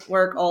doesn't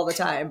work all the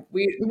time.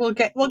 We'll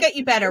get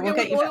you better. We'll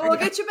get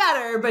you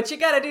better, but you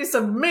got to do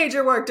some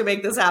major work to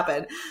make this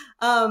happen.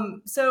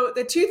 So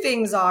the two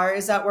things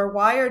is that we're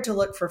wired to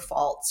look for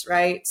faults,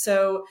 right?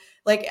 So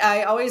like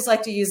I always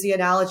like to use the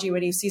analogy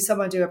when you see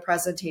someone do a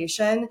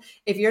presentation,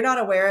 if you're not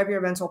aware of your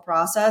mental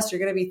process, you're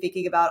going to be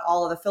thinking about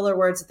all of the filler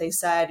words that they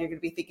said. You're going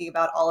to be thinking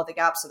about all of the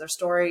gaps in their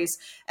stories.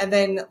 And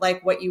then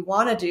like what you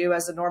want to do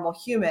as a normal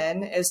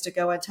human is to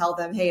go and tell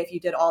them, hey, if you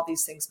did all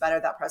these things better,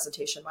 that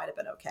presentation might have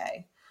been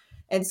okay.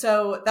 And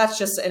so that's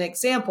just an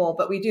example,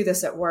 but we do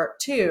this at work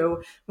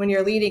too. When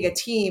you're leading a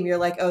team, you're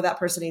like, oh, that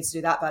person needs to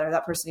do that better.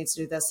 That person needs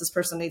to do this. This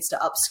person needs to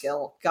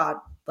upskill. God,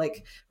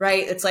 like,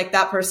 right? It's like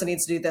that person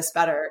needs to do this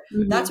better.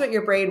 Mm-hmm. That's what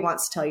your brain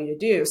wants to tell you to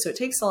do. So it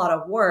takes a lot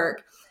of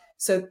work.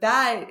 So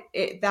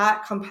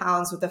that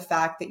compounds with the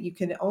fact that you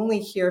can only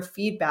hear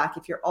feedback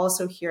if you're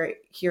also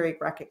hearing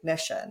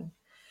recognition.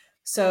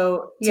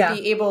 So to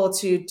be able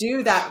to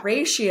do that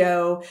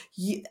ratio,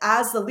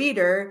 as the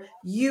leader,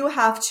 you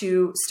have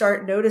to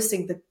start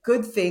noticing the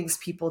good things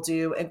people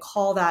do and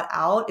call that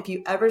out if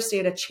you ever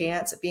stand a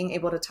chance at being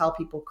able to tell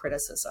people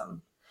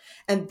criticism.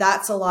 And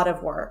that's a lot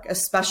of work,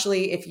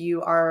 especially if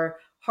you are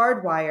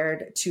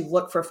hardwired to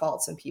look for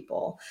faults in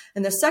people.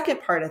 And the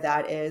second part of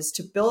that is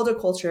to build a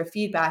culture of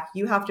feedback,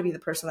 you have to be the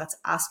person that's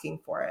asking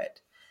for it.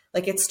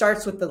 Like it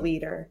starts with the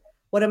leader.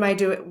 What am I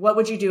doing? What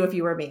would you do if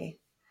you were me?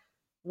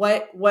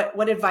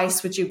 What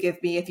advice would you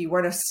give me if you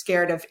weren't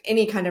scared of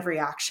any kind of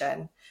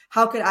reaction?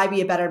 How could I be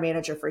a better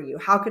manager for you?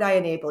 How could I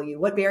enable you?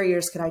 What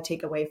barriers could I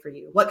take away for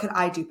you? What could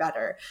I do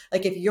better?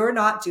 Like if you're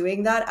not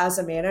doing that as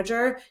a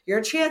manager,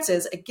 your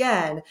chances,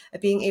 again,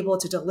 of being able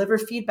to deliver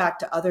feedback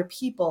to other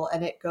people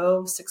and it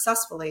go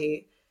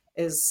successfully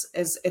is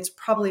it's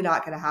probably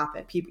not going to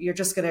happen. You're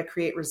just going to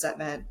create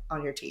resentment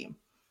on your team.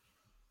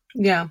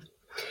 Yeah.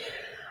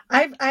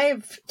 I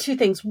have two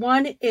things.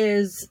 One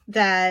is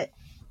that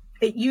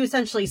you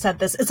essentially said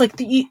this. It's like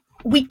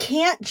we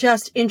can't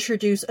just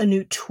introduce a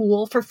new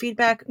tool for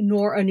feedback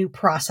nor a new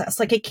process.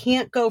 Like it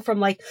can't go from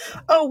like,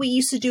 oh, we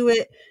used to do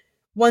it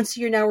once a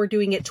year, now we're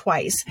doing it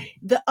twice.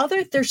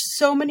 There's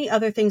so many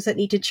other things that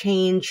need to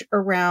change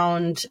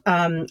around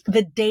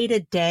the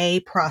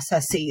day-to-day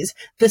processes,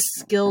 the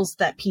skills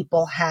that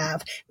people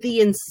have, the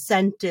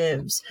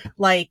incentives,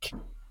 like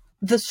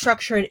the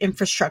structure and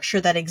infrastructure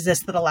that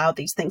exists that allow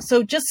these things.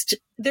 So just,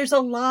 there's a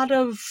lot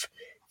of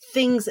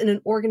things in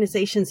an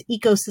organization's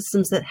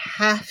ecosystems that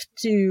have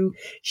to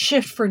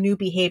shift for new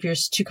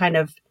behaviors to kind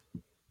of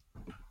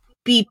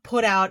be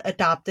put out,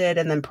 adopted,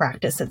 and then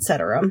practice,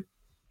 etc.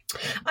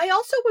 I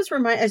also was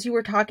reminded, as you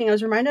were talking, I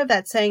was reminded of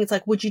that saying, it's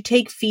like, would you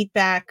take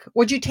feedback,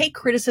 would you take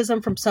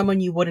criticism from someone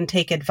you wouldn't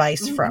take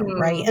advice from,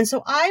 right? And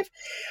so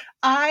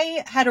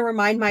I had to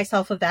remind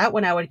myself of that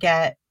when I would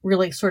get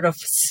really sort of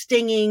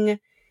stinging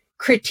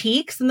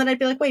critiques. And then I'd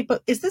be like, wait,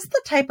 but is this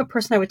the type of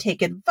person I would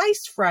take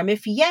advice from?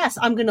 If yes,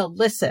 I'm going to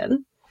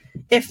listen.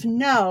 If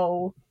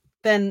no,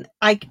 then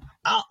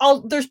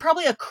I'll there's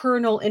probably a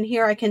kernel in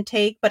here I can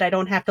take, but I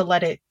don't have to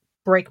let it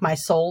break my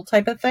soul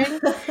type of thing.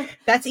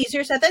 That's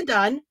easier said than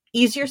done.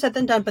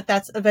 But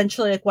that's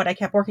eventually like what I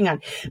kept working on.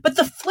 But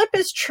the flip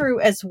is true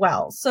as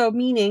well. So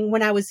meaning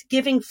when I was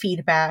giving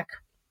feedback,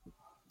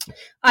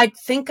 I'd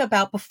think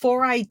about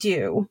before I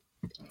do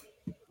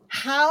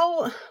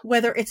how,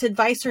 whether it's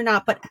advice or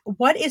not, but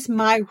what is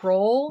my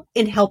role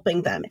in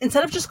helping them?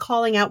 Instead of just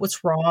calling out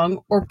what's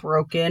wrong or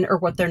broken or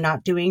what they're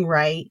not doing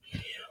right,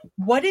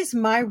 what is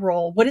my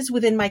role? What is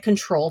within my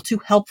control to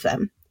help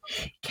them?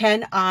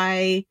 Can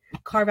I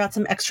carve out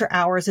some extra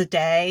hours a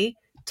day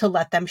to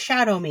let them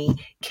shadow me?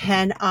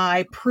 Can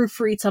I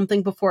proofread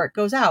something before it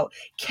goes out?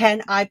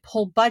 Can I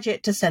pull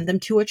budget to send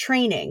them to a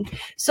training?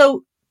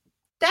 So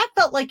that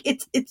felt like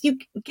it's you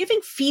giving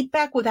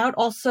feedback without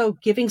also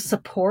giving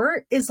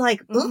support is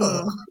like,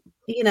 ugh,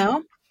 you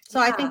know?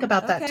 So yeah, I think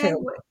about that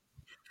too.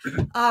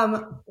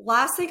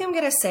 Last thing I'm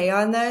going to say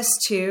on this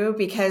too,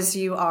 because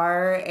you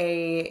are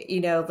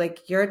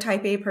you're a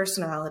type A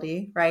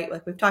personality, right?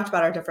 Like we've talked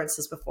about our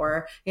differences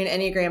before in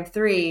Enneagram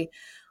 3.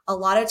 A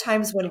lot of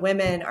times when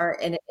women are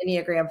in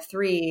Enneagram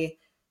 3,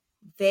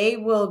 they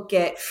will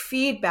get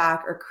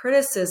feedback or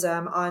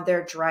criticism on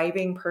their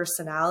driving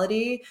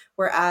personality.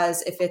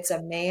 Whereas if it's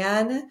a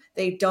man,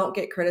 they don't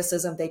get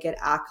criticism, they get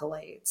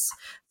accolades.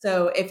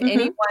 So if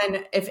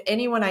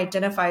anyone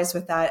identifies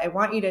with that, I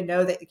want you to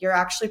know that you're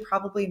actually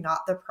probably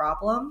not the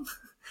problem.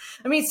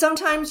 I mean,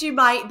 sometimes you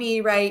might be,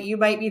 right? You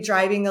might be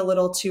driving a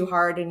little too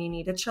hard and you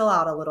need to chill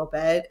out a little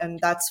bit, and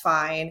that's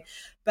fine.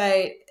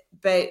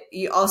 But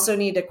you also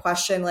need to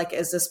question, like,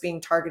 is this being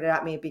targeted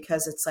at me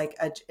because it's like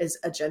is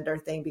a gender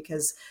thing?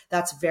 Because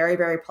that's very,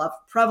 very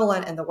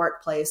prevalent in the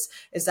workplace,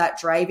 is that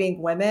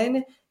driving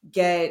women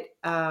get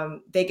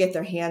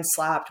their hands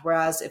slapped.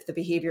 Whereas if the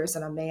behavior is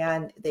in a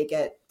man, they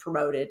get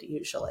promoted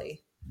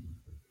usually.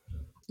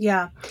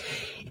 Yeah.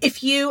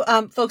 If you,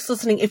 folks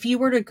listening, if you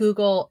were to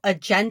Google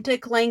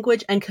agentic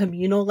language and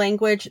communal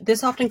language,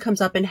 this often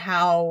comes up in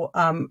how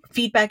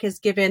feedback is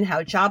given,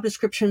 how job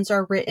descriptions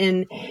are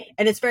written,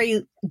 and it's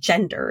very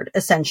gendered,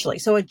 essentially.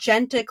 So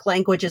agentic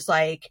language is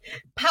like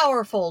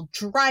powerful,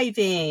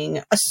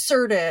 driving,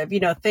 assertive,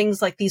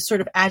 things like these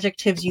sort of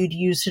adjectives you'd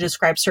use to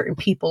describe certain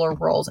people or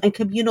roles. And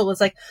communal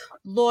is like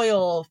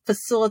loyal,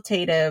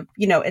 facilitative,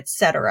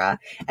 etc.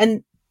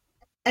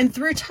 And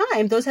through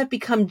time, those have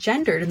become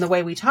gendered in the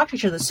way we talk to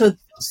each other.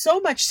 So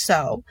much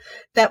so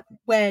that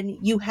when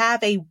you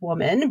have a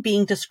woman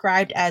being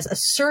described as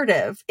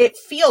assertive, it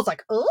feels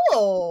like,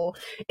 oh,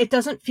 it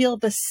doesn't feel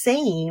the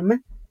same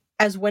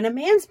as when a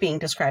man's being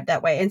described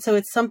that way. And so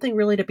it's something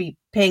really to be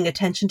paying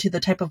attention to, the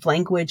type of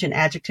language and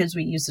adjectives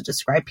we use to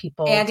describe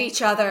people. And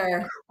each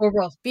other. Or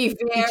roles. Each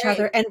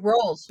other and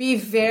roles. Be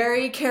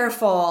very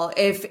careful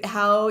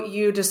how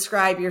you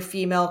describe your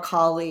female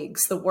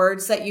colleagues. The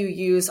words that you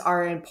use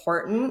are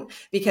important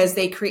because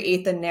they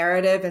create the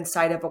narrative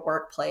inside of a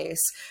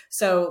workplace.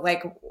 So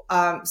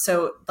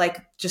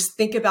just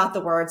think about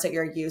the words that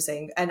you're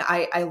using. And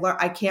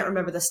I can't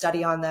remember the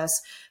study on this,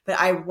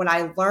 but when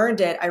I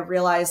learned it, I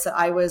realized that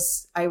I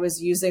was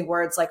using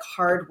words like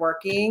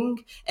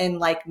hardworking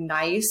and like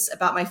nice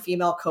about my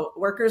female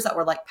coworkers that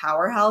were like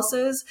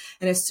powerhouses.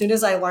 And as soon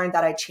as I learned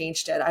that, I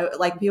changed it.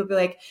 People be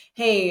like,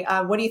 hey,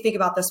 what do you think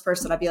about this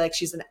person? I'd be like,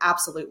 she's an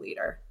absolute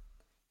leader.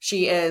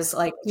 She is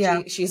like,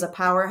 she's a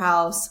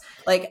powerhouse.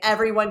 Like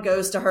everyone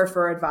goes to her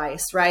for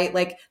advice, right?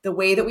 Like the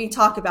way that we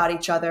talk about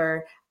each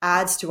other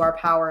adds to our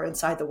power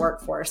inside the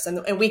workforce.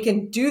 And we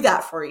can do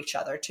that for each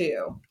other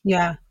too.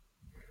 Yeah,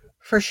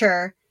 for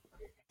sure.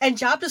 And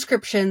job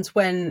descriptions,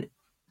 when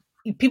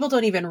people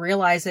don't even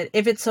realize it,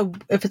 if it's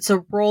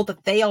a role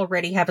that they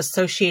already have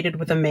associated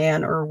with a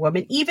man or a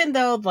woman, even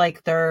though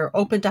like they're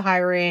open to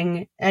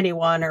hiring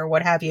anyone or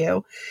what have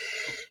you,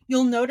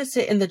 you'll notice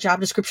it in the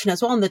job description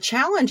as well. And the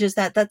challenge is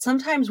that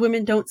sometimes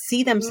women don't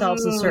see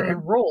themselves in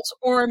certain roles,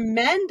 or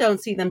men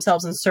don't see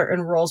themselves in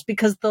certain roles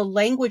because the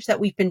language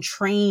that we've been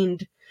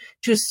trained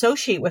to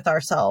associate with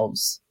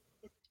ourselves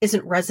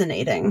isn't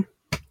resonating.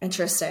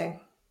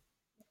 Interesting.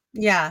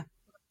 Yeah.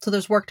 So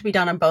there's work to be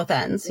done on both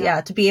ends.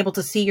 Yeah. To be able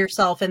to see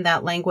yourself in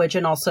that language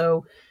and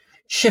also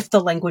shift the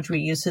language we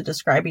use to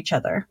describe each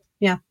other.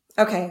 Yeah.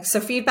 Okay. So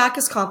feedback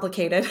is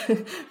complicated.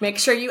 Make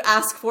sure you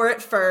ask for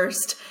it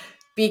first.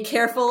 Be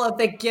careful of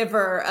the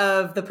giver,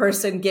 of the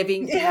person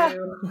giving you.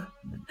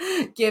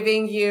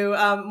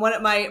 One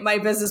of my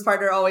business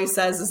partner always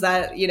says is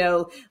that,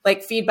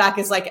 like feedback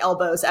is like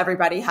elbows.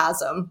 Everybody has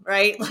them,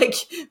 right? Like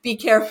be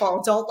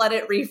careful. Don't let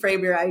it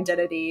reframe your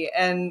identity.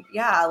 And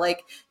I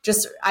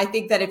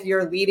think that if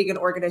you're leading an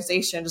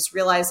organization, just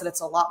realize that it's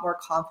a lot more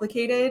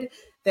complicated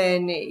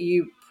than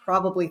you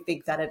probably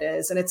think that it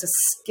is. And it's a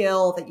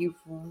skill that you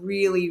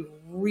really,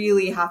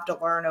 really have to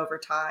learn over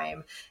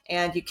time.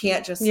 And you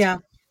can't just,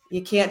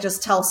 you can't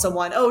just tell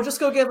someone, oh, just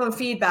go give them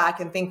feedback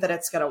and think that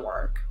it's going to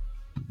work.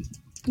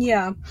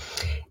 Yeah.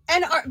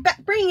 And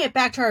bringing it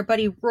back to our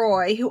buddy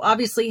Roy, who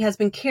obviously has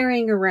been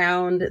carrying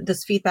around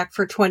this feedback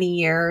for 20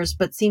 years,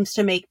 but seems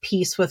to make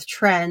peace with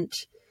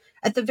Trent.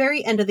 At the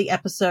very end of the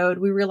episode,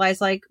 we realize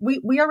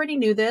we already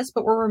knew this,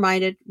 but we're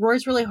reminded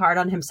Roy's really hard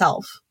on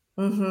himself.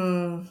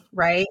 Mm-hmm.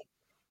 Right?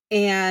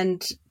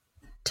 And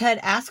Ted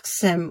asks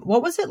him,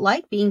 what was it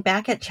like being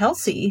back at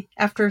Chelsea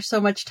after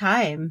so much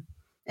time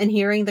and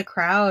hearing the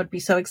crowd be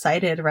so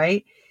excited,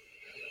 right?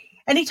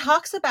 And he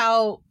talks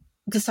about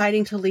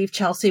deciding to leave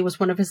Chelsea was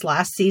one of his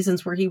last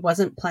seasons where he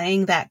wasn't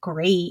playing that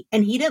great.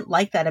 And he didn't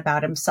like that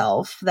about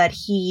himself, that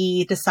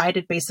he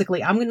decided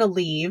basically, I'm going to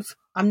leave.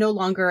 I'm no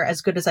longer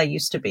as good as I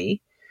used to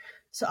be.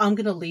 So I'm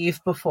going to leave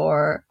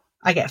before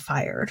I get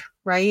fired.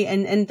 Right.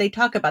 And they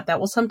talk about that.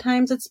 Well,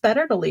 sometimes it's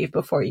better to leave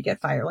before you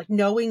get fired, like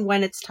knowing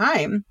when it's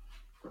time.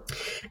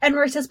 And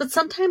Roy says, but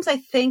sometimes I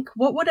think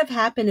what would have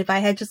happened if I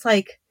had just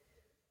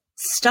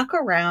stuck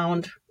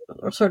around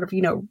or sort of,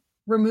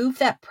 remove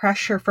that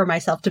pressure for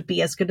myself to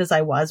be as good as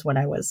I was when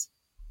I was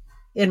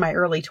in my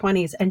early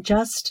 20s and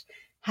just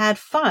had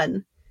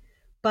fun.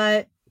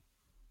 But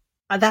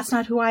that's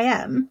not who I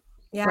am.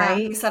 Yeah. Right?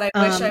 He said,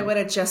 I wish I would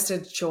have just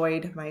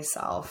enjoyed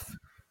myself.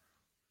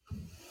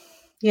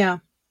 Yeah.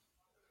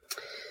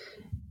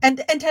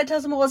 And Ted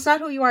tells him, well, it's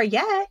not who you are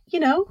yet.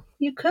 You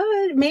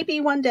could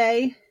maybe one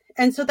day.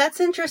 And so that's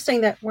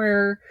interesting that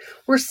we're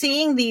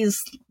seeing these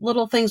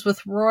little things with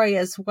Roy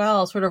as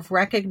well, sort of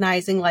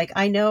recognizing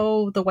I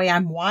know the way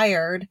I'm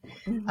wired.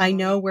 Mm-hmm. I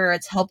know where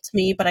it's helped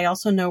me, but I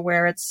also know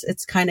where it's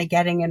kind of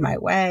getting in my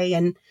way.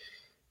 And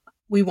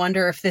we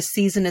wonder if this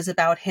season is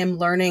about him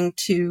learning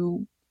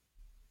to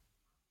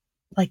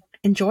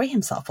enjoy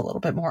himself a little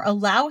bit more,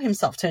 allow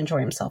himself to enjoy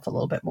himself a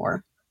little bit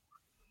more.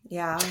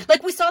 Yeah.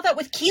 We saw that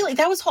with Keeley.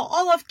 That was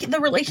all of the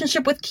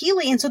relationship with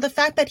Keeley. And so the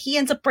fact that he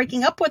ends up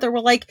breaking up with her, we're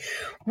like,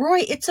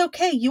 Roy, it's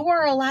okay. You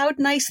are allowed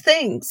nice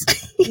things.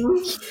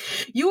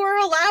 You are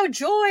allowed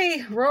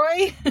joy,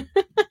 Roy.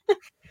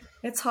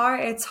 It's hard.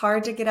 It's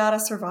hard to get out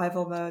of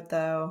survival mode,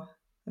 though.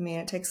 I mean,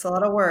 it takes a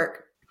lot of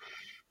work.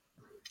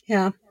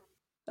 Yeah.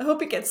 I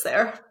hope he gets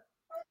there.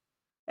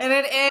 And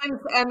it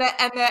ends, and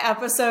the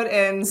episode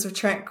ends with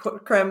Trent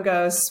Krim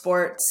goes,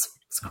 sports.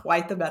 It's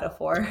quite the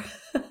metaphor.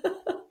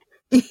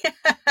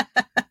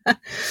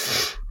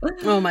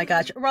 Oh my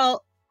gosh.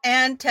 Well,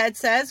 and Ted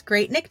says,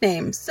 great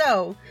nickname.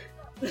 So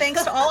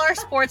thanks to all our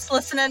sports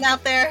listening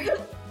out there.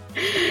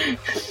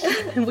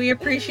 And we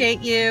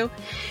appreciate you.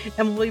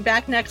 And we'll be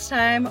back next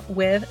time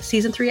with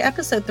season 3,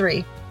 episode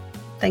 3.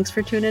 Thanks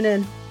for tuning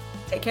in.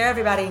 Take care,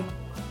 everybody.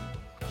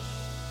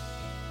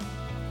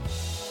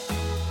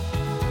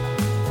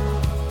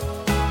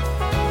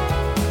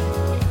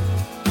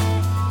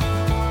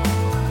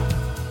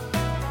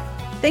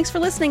 Thanks for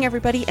listening,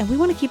 everybody, and we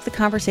want to keep the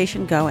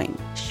conversation going.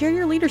 Share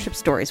your leadership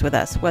stories with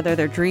us, whether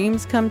they're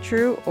dreams come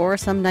true or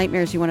some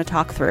nightmares you want to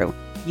talk through.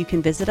 You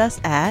can visit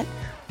us at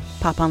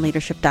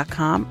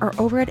poponleadership.com or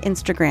over at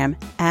Instagram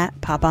at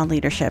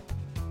poponleadership.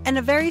 And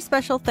a very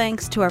special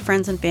thanks to our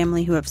friends and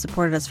family who have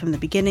supported us from the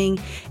beginning,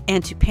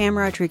 and to Pam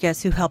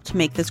Rodriguez, who helped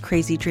make this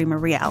crazy dream a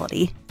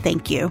reality.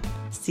 Thank you.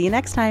 See you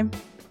next time.